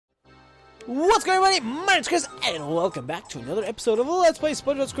What's going on, everybody? My name's Chris, and welcome back to another episode of Let's Play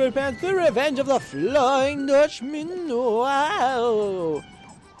SpongeBob SquarePants: The Revenge of the Flying Dutchman. Wow!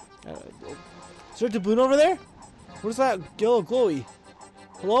 Is there a balloon over there? What is that yellow glowy?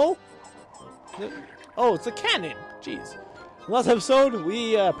 Hello? Oh, it's a cannon. Jeez. Last episode,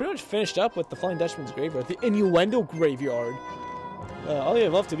 we pretty much finished up with the Flying Dutchman's graveyard, the innuendo graveyard. All you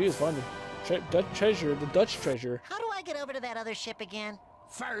have left to do is find the Dutch treasure. How do I get over to that other ship again?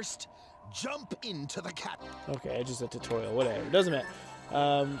 First, jump into the cat. Okay, just a tutorial, whatever. Doesn't matter.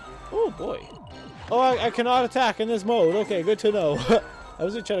 Oh boy. Oh, I cannot attack in this mode. Okay, good to know. I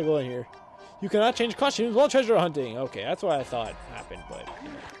was gonna try to go in here. You cannot change costumes while treasure hunting. Okay, that's what I thought happened, but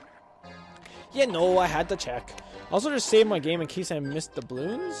yeah, no, I had to check. Also, just save my game in case I missed the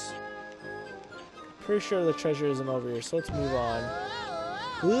balloons. Pretty sure the treasure isn't over here, so let's move on.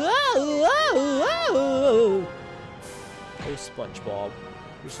 Oh, SpongeBob.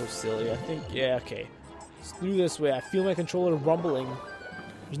 You're so silly. I think, yeah, okay. Let's do this way. I feel my controller rumbling.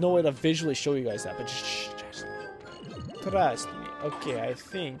 There's no way to visually show you guys that, but just trust me. Okay, I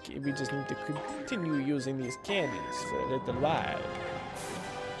think we just need to continue using these cannons for a little while.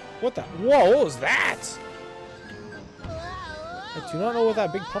 What the? Whoa, what was that? I do not know what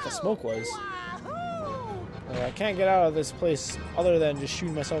that big puff of smoke was. I can't get out of this place other than just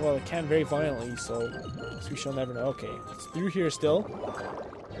shooting myself out of the can very violently, so we shall never know. Okay, it's through here still.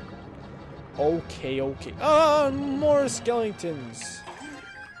 Okay. Oh, more skeletons.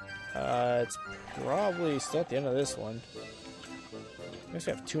 It's probably still at the end of this one. I guess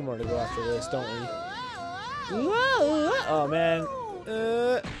we have two more to go after this, don't we? Oh, man.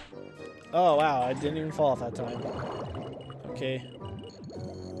 Oh, wow, I didn't even fall off that time. Okay.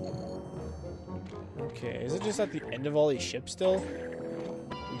 Okay, is it just at the end of all these ships still?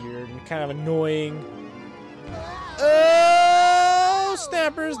 Weird and kind of annoying. Oh,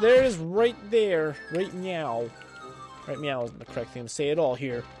 snappers! There it is right there. Right meow. Right meow isn't the correct thing to say at all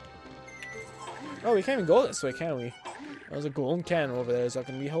here. Oh, we can't even go this way, can we? There's a golden cannon over there. Is that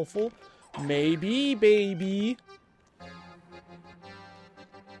going to be helpful? Maybe, baby.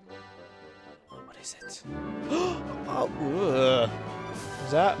 What is it? Oh, ugh.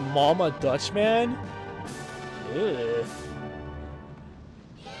 Is that Mama Dutchman? Ugh.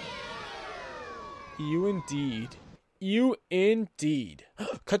 You indeed. You indeed.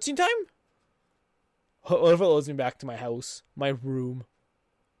 Cutscene time? What if it loads me back to my house? My room.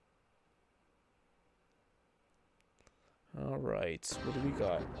 Alright, what do we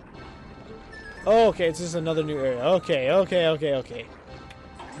got? Oh, okay, it's just another new area. Okay.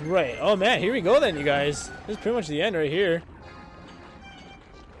 Right, oh man, here we go then, you guys. This is pretty much the end right here.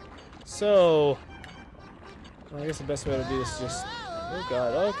 So, well, I guess the best way to do this is just... Oh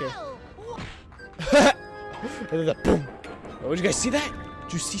god, okay. And then the boom! Oh, did you guys see that?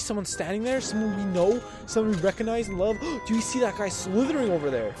 Did you see someone standing there? Someone we know? Someone we recognize and love? Do you see that guy slithering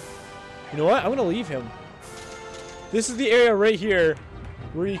over there? You know what? I'm gonna leave him. This is the area right here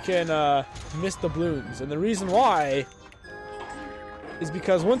where you can miss the balloons. And the reason why is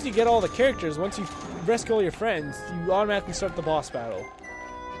because once you get all the characters, once you rescue all your friends, you automatically start the boss battle.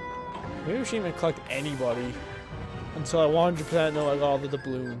 Maybe we shouldn't even collect anybody until I 100% know I got all the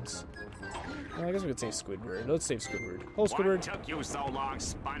balloons. Well, I guess we could save Squidward. Let's save Squidward. Oh, Squidward. What took you so long,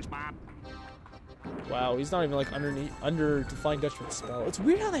 SpongeBob? Wow, he's not even like under the Flying Dutchman's spell. It's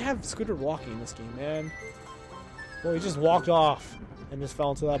weird how they have Squidward walking in this game, man. Well, he just walked off and just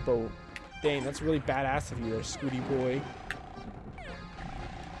fell into that boat. Dang, that's really badass of you there, Squiddy boy.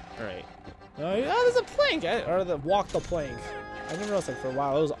 Alright. Oh, there's a plank! Or walk the plank. I never noticed that for a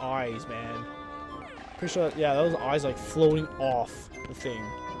while. Those eyes, man. Pretty sure, yeah, those eyes like floating off the thing.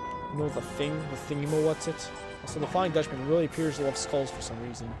 You know the thingamo, what's it? Also, the Flying Dutchman really appears to love skulls for some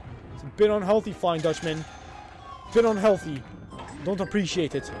reason. It's a bit unhealthy, Flying Dutchman. Bit unhealthy. Don't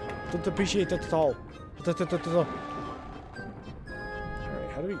appreciate it. Don't appreciate it at all. Alright,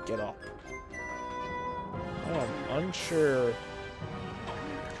 how do we get up? I'm unsure.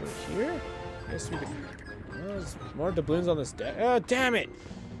 Through here? I guess we could... there's more doubloons on this deck. Oh, damn it!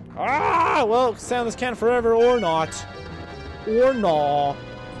 Ah! Well, stay on this can forever or not. Or nah.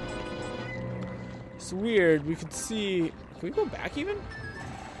 It's weird. We could see... Can we go back even?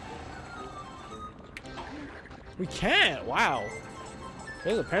 We can't! Wow.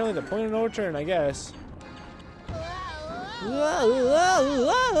 There's apparently the point of no return, I guess.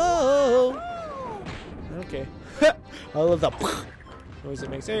 Okay. I love the noise it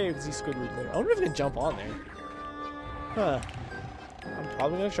makes. Hey, you can see Squidward there. I wonder if I can jump on there. Huh. I'm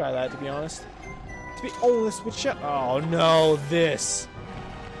probably gonna try that, to be honest. Oh, let's switch up. Oh no, this.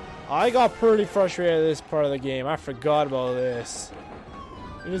 I got pretty frustrated at this part of the game. I forgot about this.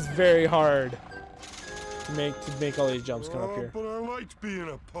 It is very hard to make all these jumps come up here. But I liked being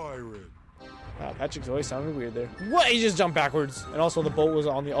a pirate. Wow, Patrick's always sounded weird there. What? He just jumped backwards. And also the boat was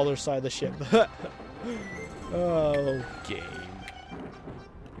on the other side of the ship. Oh, game.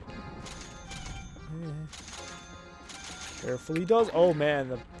 Carefully does. Oh man,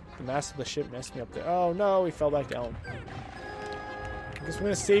 the mast of the ship messed me up there. Oh no, he fell back down. I guess we're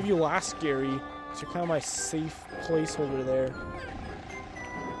gonna save you last, Gary. Because you're kind of my safe placeholder there.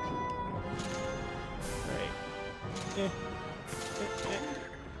 Alright.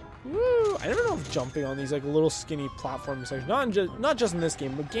 Woo! I never know if jumping on these like little skinny platforms, like not just in this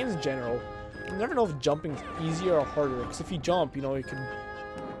game, but games in general. You never know if jumping's easier or harder. Because if you jump, you know, you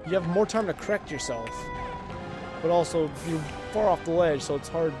have more time to correct yourself. But also you're far off the ledge, so it's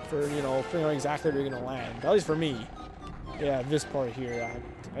hard for, you know, figuring out exactly where you're gonna land. At least for me. Yeah, this part here.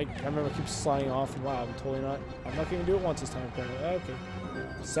 I remember I keep sliding off, and wow, I'm not gonna do it once this time. Okay.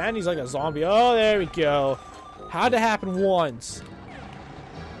 Sandy's like a zombie. Oh, there we go. How'd it happen once?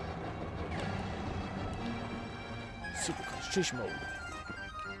 Super concentration mode.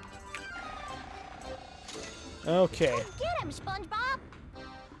 Okay. Get him, SpongeBob!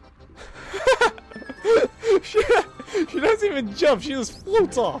 She doesn't even jump, she just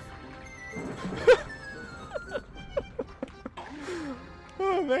floats off.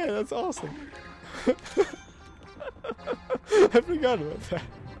 Oh man, that's awesome. I forgot about that.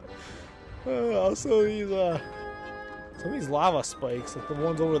 Also these some of these lava spikes, like the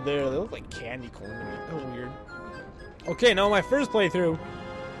ones over there, they look like candy corn to me. Oh, weird. Okay, now my first playthrough,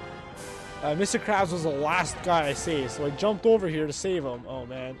 Mr. Krabs was the last guy I saved, so I jumped over here to save him. Oh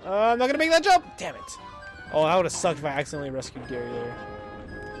man, I'm not gonna make that jump. Damn it! Oh, that would have sucked if I accidentally rescued Gary there.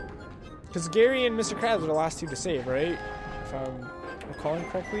 Because Gary and Mr. Krabs are the last two to save, right? If I'm recalling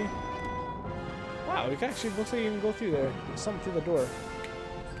correctly. Wow, we can actually looks like you can go through there. There's something through the door.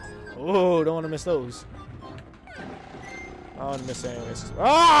 Oh, don't want to miss those. I don't want to miss any of this.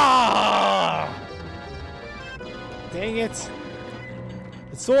 Ah! Dang it!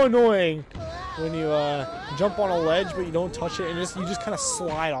 It's so annoying when you jump on a ledge but you don't touch it and you just kind of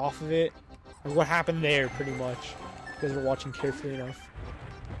slide off of it. Like what happened there, pretty much. You guys were watching carefully enough.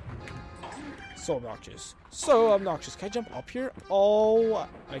 So obnoxious. So obnoxious. Can I jump up here? Oh,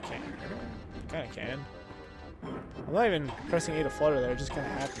 I can. Kinda can. I'm not even pressing A to flutter there, it's just kinda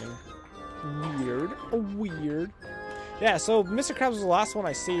happening. Weird. Weird. Yeah, so Mr. Krabs was the last one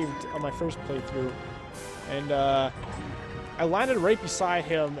I saved on my first playthrough. And I landed right beside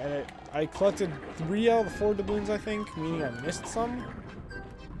him and I collected 3 out of the 4 doubloons, I think, meaning I missed some.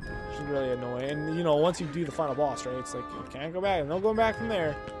 Which is really annoying. And you know, once you do the final boss, right, it's like you can't go back, no going back from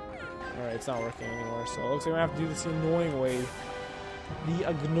there. Alright, it's not working anymore, so it looks like I'm gonna have to do this the annoying way. The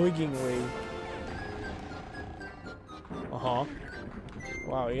annoying way. Uh-huh.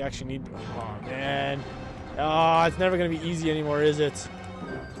 Wow, you actually need... Oh, man. Oh, it's never gonna be easy anymore, is it?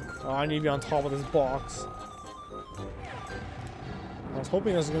 Oh, I need to be on top of this box. I was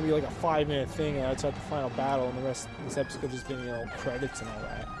hoping this was gonna be like a 5-minute thing and I'd start the final battle and the rest of this episode could just be, you know, credits and all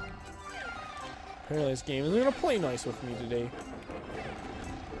that. Apparently this game isn't gonna play nice with me today.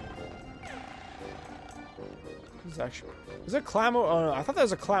 This is actually... Is there clam over... Oh no, I thought there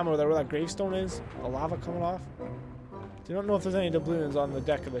was a clam over there where that gravestone is. A lava coming off. Do not know if there's any doubloons on the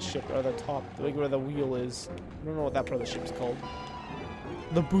deck of the ship or the top, like where the wheel is. I don't know what that part of the ship is called.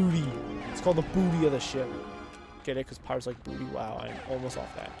 The booty. It's called the booty of the ship. Get it? Because pirates like booty. Wow, I'm almost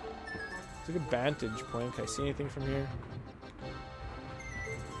off that. It's a good vantage point. Can I see anything from here?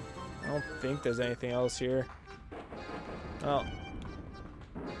 I don't think there's anything else here. Oh.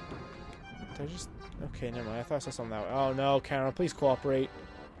 Did I just... Okay, never mind. I thought I saw something that way. Oh no, camera, please cooperate.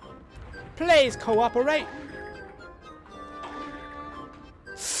 Please cooperate!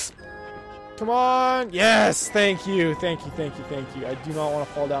 Come on! Yes! Thank you, thank you, thank you, thank you. I do not want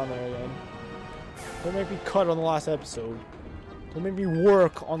to fall down there again. Don't make me cut on the last episode. Don't make me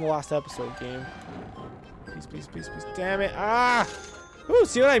work on the last episode, game. Please, please, please, please. Damn it. Ah! Ooh,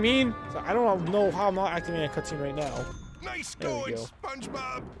 see what I mean? So I don't know how I'm not activating a cutscene right now. Nice There we going, go.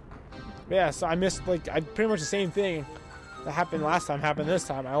 SpongeBob. Yeah, so I missed, like, pretty much the same thing that happened last time happened this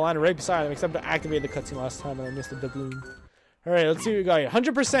time. I landed right beside him, except to activate the cutscene last time, and I missed the doubloon. Alright, let's see what we got here.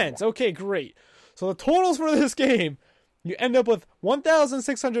 100%. Okay, great. So the totals for this game, you end up with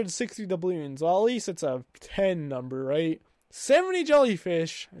 1,660 doubloons. Well, at least it's a 10 number, right? 70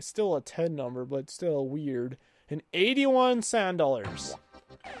 jellyfish. It's still a 10 number, but still weird. And 81 sand dollars.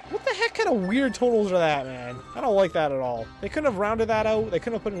 What the heck kind of weird totals are that, man? I don't like that at all. They couldn't have rounded that out. They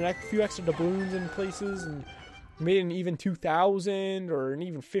couldn't have put a few extra doubloons in places and made an even 2,000 or an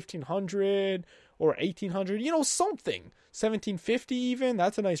even 1,500. Or 1800, you know, something. 1750 even,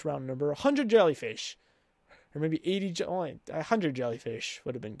 that's a nice round number. 100 jellyfish. Or maybe 100 jellyfish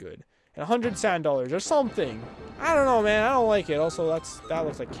would have been good. And 100 sand dollars or something. I don't know, man. I don't like it. Also, that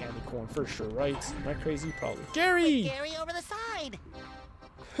looks like candy corn for sure, right? Am I crazy? Probably. Gary! Gary over the side.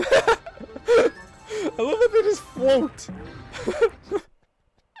 I love that they just float.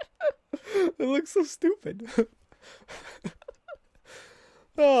 It looks so stupid.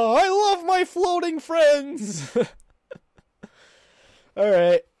 Oh, I love my floating friends.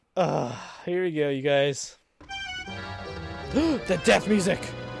 Alright. Here we go, you guys. The death music.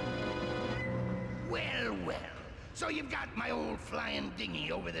 Well, well. So you've got my old flying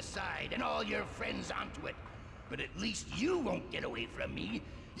dinghy over the side and all your friends onto it. But at least you won't get away from me.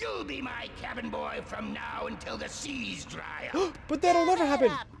 You'll be my cabin boy from now until the seas dry up. But that'll never happen.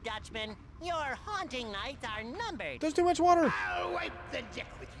 Shut up, Dutchman. Your haunting nights are numbered. There's too much water. I'll wipe the deck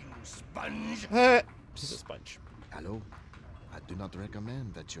with you, sponge. She's a sponge. Hello? I do not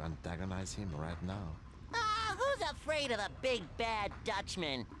recommend that you antagonize him right now. Ah, who's afraid of the big bad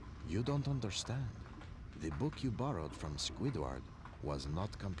Dutchman? You don't understand. The book you borrowed from Squidward was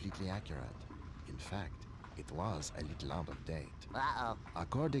not completely accurate. In fact, it was a little out of date. Uh-oh.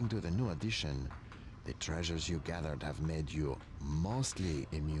 According to the new edition, the treasures you gathered have made you mostly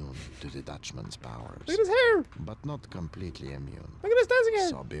immune to the Dutchman's powers. Look at his hair. But not completely immune. Look at his dancing hair.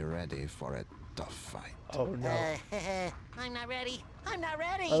 So be ready for a tough fight. Oh no. I'm not ready. I'm not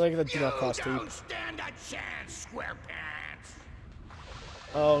ready. I like the do not You cross tape. don't stand a chance, SquarePants.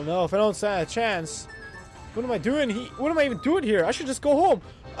 Oh no, if I don't stand a chance. What am I doing? What am I even doing here? I should just go home.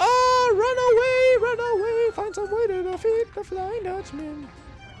 Oh, run away, find some way to defeat the Flying Dutchman.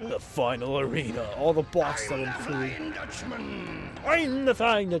 The final arena. All the blocks that went through. Flying Dutchman. I'm the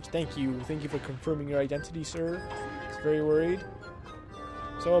Flying Dutch. Thank you for confirming your identity, sir. I was very worried.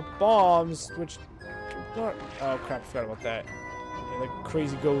 So bombs, which oh crap, I forgot about that. Yeah, the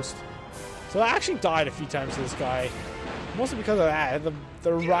crazy ghost. So I actually died a few times to this guy. Mostly because of that.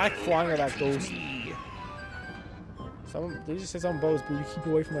 The rack flying at that ghost. Did you just say something about his booty? Keep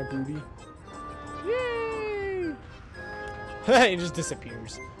away from my booty. Yay! He just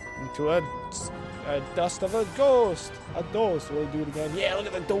disappears into a dust of a ghost. A dose. We'll do it again. Yeah, look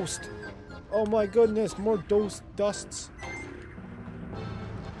at the dust. Oh my goodness, more dusts.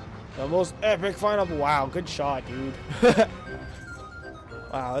 The most epic final. Wow, good shot, dude.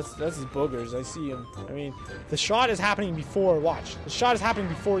 Wow, that's his boogers. I see him. I mean, the shot is happening before. Watch. The shot is happening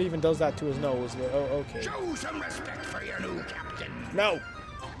before he even does that to his nose. Oh, okay. Show some respect for your new captain. No.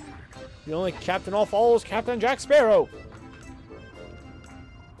 The only captain all follows Captain Jack Sparrow.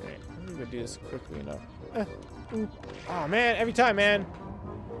 Alright, I'm gonna do this quickly enough. Oh man, every time, man.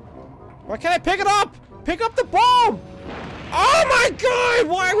 Why can't I pick it up? Pick up the bomb! Oh my god!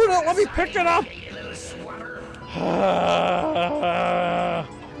 Why would it let me pick it up? You little swabber.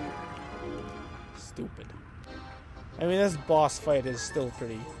 Stupid. I mean, this boss fight is still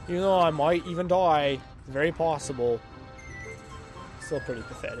pretty. Even though I might even die, it's very possible. Still pretty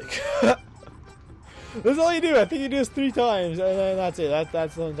pathetic. That's all you do. I think you do this 3 times, and then that's it.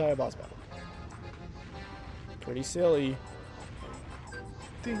 That's the entire boss battle. Pretty silly.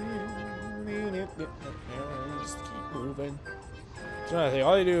 Just keep moving. That's another thing.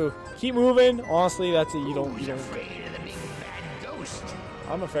 All you do, keep moving. Honestly, that's it. You don't. Afraid of the big bad ghost.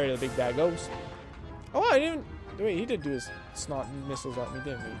 I'm afraid of the big bad ghost. Oh, I didn't. Wait, he did do his snot missiles at me,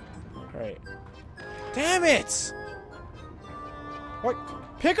 didn't he? Alright. Damn it! What?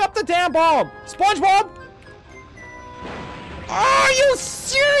 Pick up the damn bomb! SpongeBob! Are you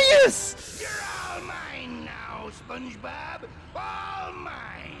serious? You're all mine now, SpongeBob. All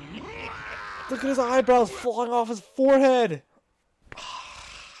mine. Look at his eyebrows falling off his forehead.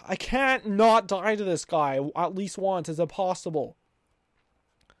 I can't not die to this guy at least once. It's impossible.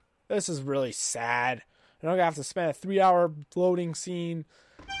 This is really sad. And I'm gonna have to spend a 3-hour loading scene.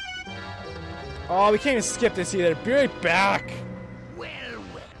 Oh, we can't even skip this either. Be right back. Well.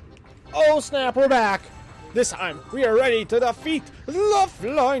 Oh snap, we're back. This time, we are ready to defeat the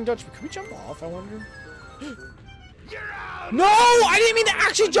Flying Dutchman. Can we jump off, I wonder? You're all No, I didn't mean to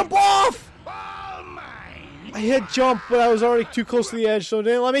actually jump off. all mine. I hit jump, but I was already too close to the edge, so it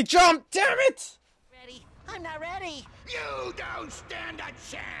didn't let me jump. Damn it! Ready? I'm not ready. You don't stand a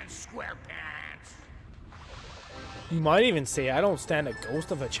chance, SquarePants. You might even say I don't stand a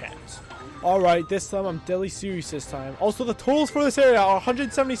ghost of a chance. Alright, this time I'm deadly serious this time. Also, the totals for this area are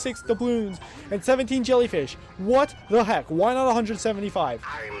 176 doubloons and 17 jellyfish. What the heck? Why not 175?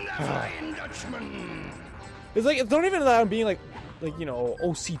 I'm the Flying Dutchman. It's like, it's not even that I'm being like, you know,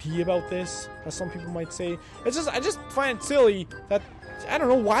 OCD about this, as some people might say. It's just, I just find it silly that I don't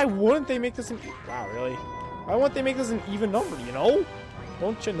know, why wouldn't they make this an... Wow, really? Why wouldn't they make this an even number, you know?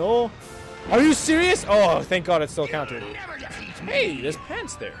 Don't you know? Are you serious? Oh, thank God it's still counted. Hey, there's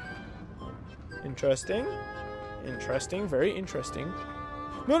pants there. Interesting. Interesting, very interesting.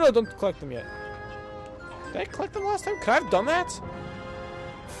 No, no, don't collect them yet. Did I collect them last time? Could I have done that?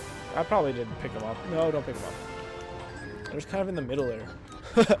 I probably didn't pick them up. No, don't pick them up. They're just kind of in the middle there.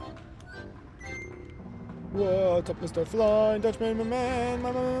 What's up, Mr. Flying Dutchman, my man,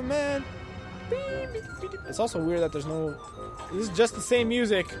 my man. It's also weird that there's no... This is just the same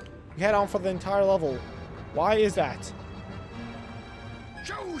music we had on for the entire level. Why is that?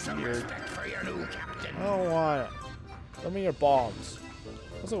 Show some respect for your new captain. I don't want it. Show me your bombs.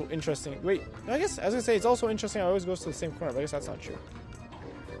 Also interesting. Wait, I guess I was gonna say it's also interesting. I always goes to the same corner, but I guess that's not true.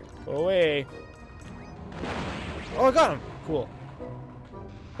 Go away. Oh, I got him. Cool.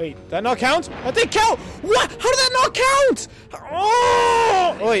 Wait, did that not count? That did count. What? How did that not count?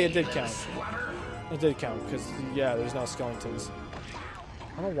 Oh! Oh, yeah, it did count. It did count because yeah, there's no skeletons.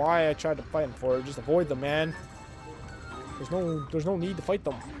 I don't know why I tried to fight them for it. Just avoid them, man. There's no need to fight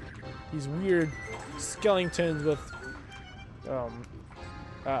them. These weird skeletons with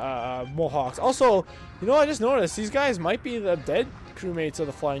mohawks. Also, you know, I just noticed these guys might be the dead crewmates of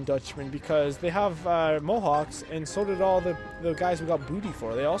the Flying Dutchman because they have mohawks, and so did all the guys we got booty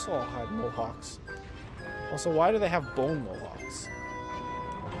for. They also all had mohawks. Also, why do they have bone mohawks?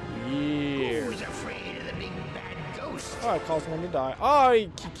 Weird. Who's afraid of the big bad ghost? Oh, it caused one to die. Oh,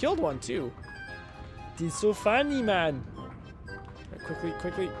 he killed one too. This is so funny, man. Right, quickly,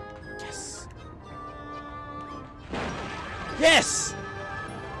 quickly. Yes. Yes!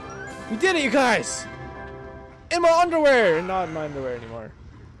 We did it, you guys! In my underwear! Not in my underwear anymore.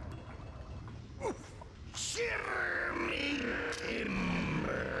 Shiver me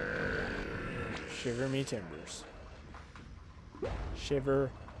timbers. Shiver me timbers. Shiver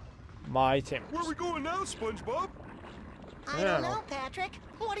my timbers. Where are we going now, SpongeBob? I don't know, Patrick.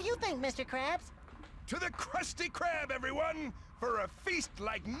 What do you think, Mr. Krabs? To the Krusty Krab, everyone! For a feast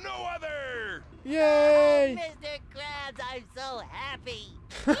like no other! Yay! Mr. Krabs, I'm so happy.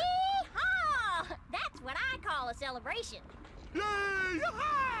 Yee-haw! That's what I call a celebration. Yay!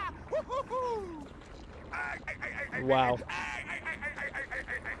 Yaha! Woo-hoo-hoo! Wow.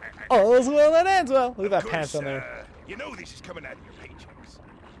 All's well that ends well. Look at that pants on there. You know this is coming out of your paychecks.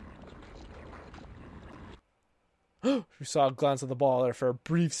 We saw a glance at the ball there for a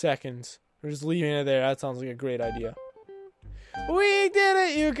brief second. We're just leaving it there. That sounds like a great idea. We did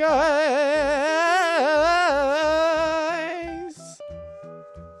it, you guys!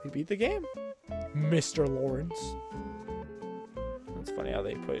 We beat the game, Mr. Lawrence. It's funny how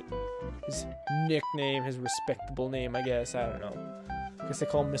they put his nickname, his respectable name, I guess. I don't know. I guess they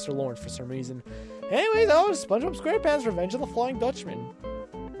call him Mr. Lawrence for some reason. Anyways, that was SpongeBob SquarePants Revenge of the Flying Dutchman.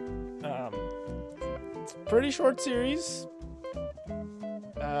 Pretty short series.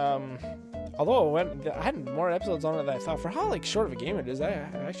 Although I had more episodes on it than I thought. For how like short of a game it is, I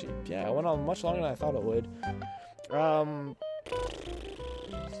actually, yeah, it went on much longer than I thought it would.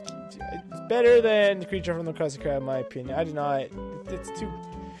 It's better than the Creature from the Krusty Krab, in my opinion. I do not. It's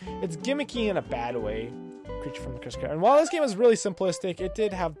gimmicky in a bad way. Creature from the Krusty Krab. And while this game was really simplistic, it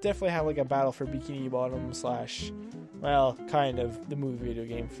did definitely have like a battle for Bikini Bottom / well, kind of the movie video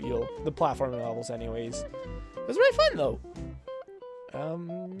game feel. The platforming levels, anyways. It was really fun though. I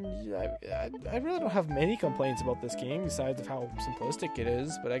really don't have many complaints about this game besides of how simplistic it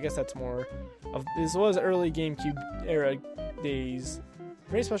is, but I guess that's more of this was early GameCube era days.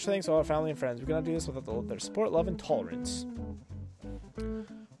 Very special thanks to all our family and friends. We're gonna do this with their support, love, and tolerance.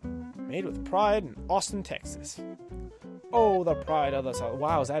 Made with pride in Austin, Texas. Oh, the pride of the South.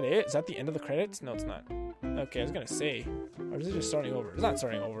 Wow, is that it? Is that the end of the credits? No, it's not. Okay, I was gonna say. Or is it just starting over? It's not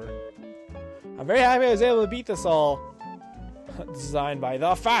starting over. I'm very happy I was able to beat this all. Designed by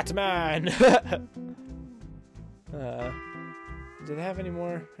the Fat Man. Did they have any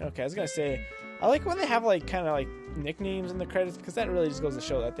more? Okay, I was gonna say, I like when they have like kind of like nicknames in the credits because that really just goes to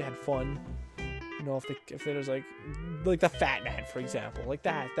show that they had fun. You know, if there's like the Fat Man, for example, like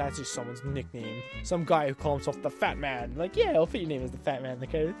that's just someone's nickname. Some guy who calls himself the Fat Man. Like, yeah, I'll fit your name as the Fat Man in the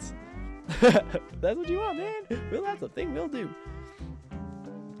credits. That's what you want, man. Well, that's a thing we'll do.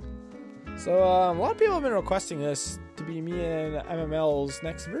 So, a lot of people have been requesting this to be me and MML's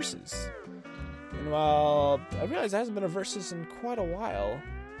next versus. And while I realize there hasn't been a versus in quite a while,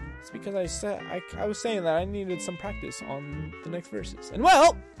 it's because I was saying that I needed some practice on the next versus. And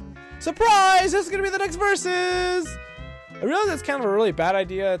well, surprise! This is gonna be the next versus. I realize that's kind of a really bad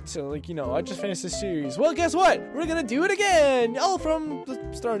idea to, like, you know, I just finished this series. Well, guess what? We're gonna do it again, all from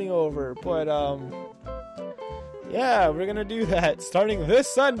starting over. But yeah, we're gonna do that starting this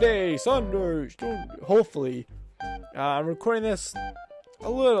Sunday. Hopefully. I'm recording this a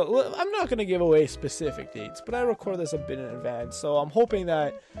little. I'm not gonna give away specific dates, but I record this a bit in advance. So I'm hoping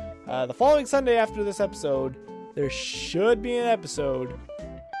that the following Sunday after this episode, there should be an episode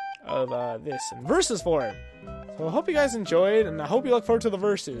of this in versus form. So I hope you guys enjoyed, and I hope you look forward to the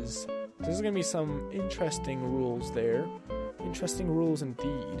verses. There's gonna be some interesting rules there. Interesting rules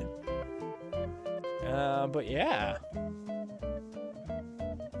indeed. But yeah.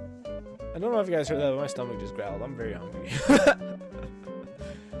 I don't know if you guys heard that, but my stomach just growled. I'm very hungry.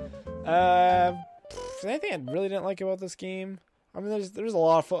 Anything I really didn't like about this game? I mean, there's a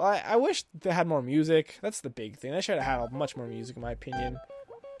lot of fun. I wish they had more music. That's the big thing. They should have had much more music, in my opinion.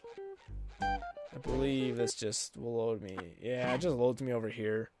 I believe this just will load me. Yeah, it just loads me over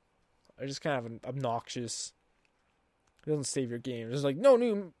here. I just kind of obnoxious. It doesn't save your game. It's like, no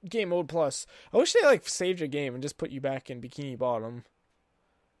new game mode plus. I wish they like saved your game and just put you back in Bikini Bottom.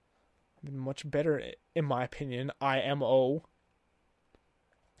 Much better, in my opinion. IMO.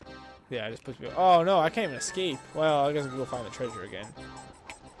 Yeah, I just put me. Oh no, I can't even escape. Well, I guess we'll find the treasure again.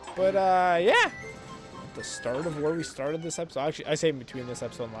 But yeah, at the start of where we started this episode. Actually, I say in between this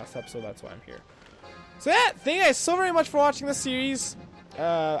episode and last episode. That's why I'm here. So yeah, thank you guys so very much for watching this series.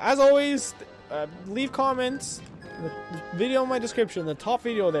 As always, leave comments. The video in my description, the top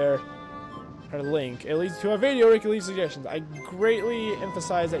video there, or link, it leads to a video where you can leave suggestions. I greatly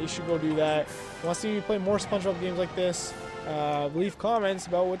emphasize that you should go do that. If you want to see me play more SpongeBob games like this, leave comments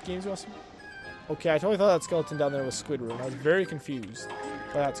about what games you want to see. Okay, I totally thought that skeleton down there was Squidward. I was very confused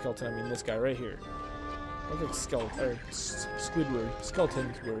by that skeleton. I mean this guy right here. I think skeleton, or Squidward.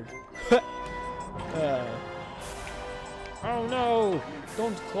 Skeleton's word. Oh no!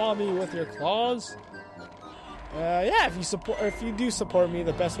 Don't claw me with your claws. Yeah, if you do support me,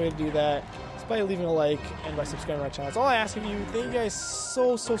 the best way to do that is by leaving a like and by subscribing to my channel. That's all I ask of you. Thank you guys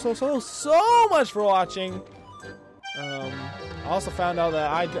so much for watching. I also found out that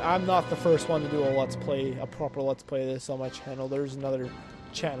I'm not the first one to do a proper let's play this on my channel. There's another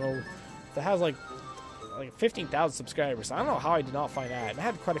channel that has like 15,000 subscribers. I don't know how I did not find that. And it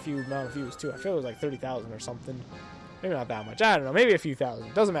had quite a few amount of views too. I feel it was like 30,000 or something. Maybe not that much. I don't know. Maybe a few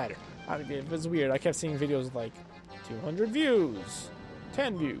thousand. Doesn't matter. It was weird. I kept seeing videos with like 200 views,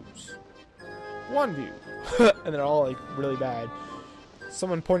 10 views, 1 view, and they're all like really bad.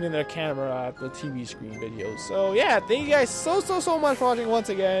 Someone pointing their camera at the TV screen videos. So yeah, thank you guys so much for watching once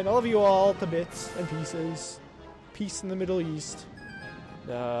again. I love you all to bits and pieces. Peace in the Middle East.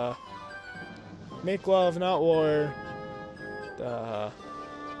 Make love, not war.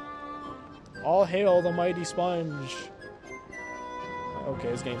 All hail the mighty sponge.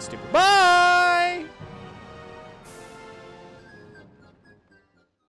 Okay, this game's stupid. Bye!